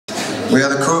We are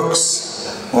the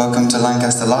Crookes. Welcome to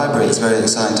Lancaster Library. It's very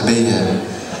exciting to be here.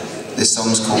 This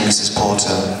song's called Mrs.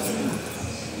 Porter.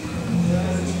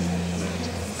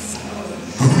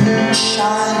 Moon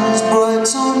shines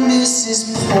bright on Mrs.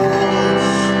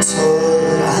 Porter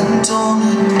and on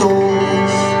her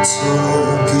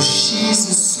daughter, 'cause she's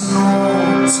a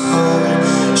snorter.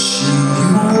 She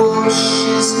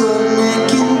washes her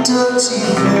neck in dirty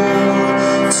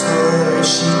water.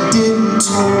 She didn't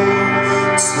talk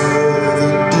to the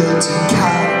dirty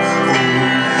cat. Oh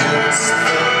yes,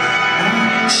 the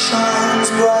moon shines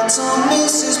bright on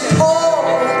Mrs.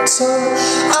 Porter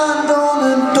and on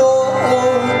her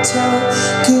daughter,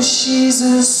 'cause she's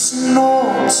a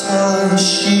snorter.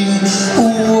 She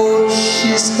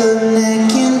washes her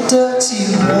neck in dirty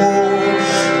water.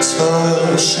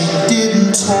 She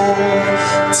didn't talk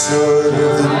to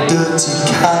the dirty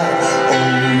cat. Oh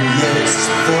yes,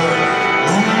 the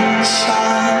moon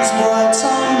shines bright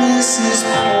on Mrs.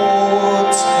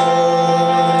 Porter.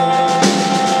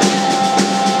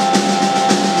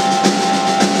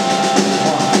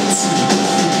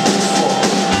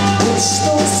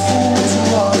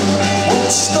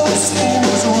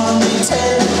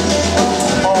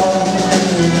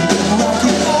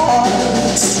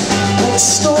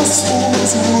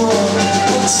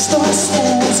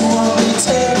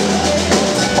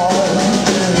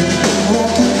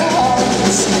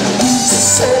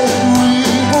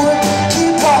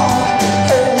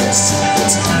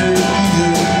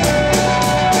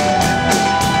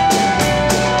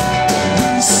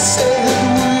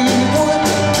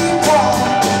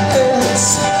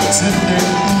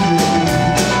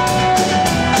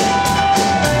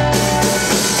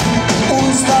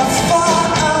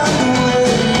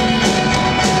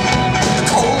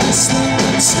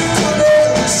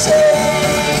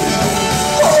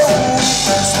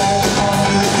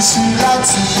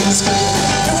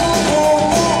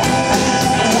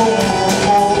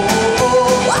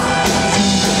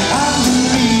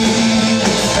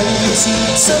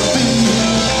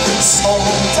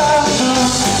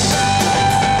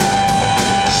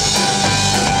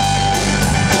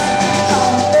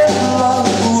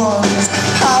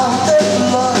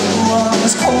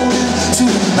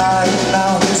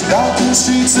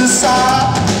 Streets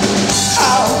aside,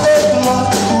 how their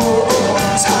blood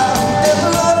runs, how their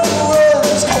blood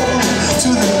runs cold to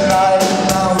the night.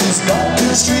 Now these dark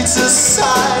streets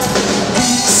aside, we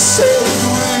say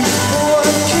we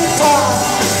wanna keep our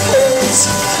heads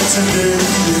today.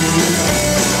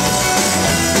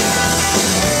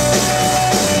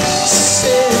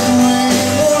 Say we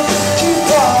wanna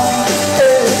keep our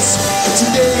heads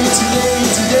today, today,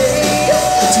 today,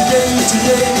 today,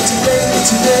 today, today,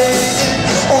 today.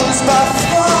 On this by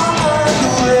far and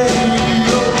away,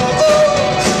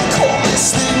 coldest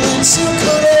thing that you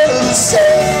could ever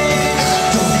say.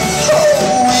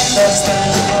 Oh, that's the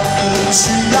under the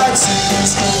street lights in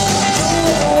this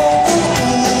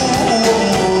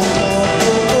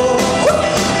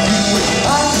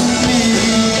I need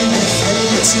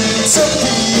to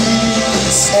be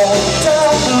so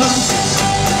down blue.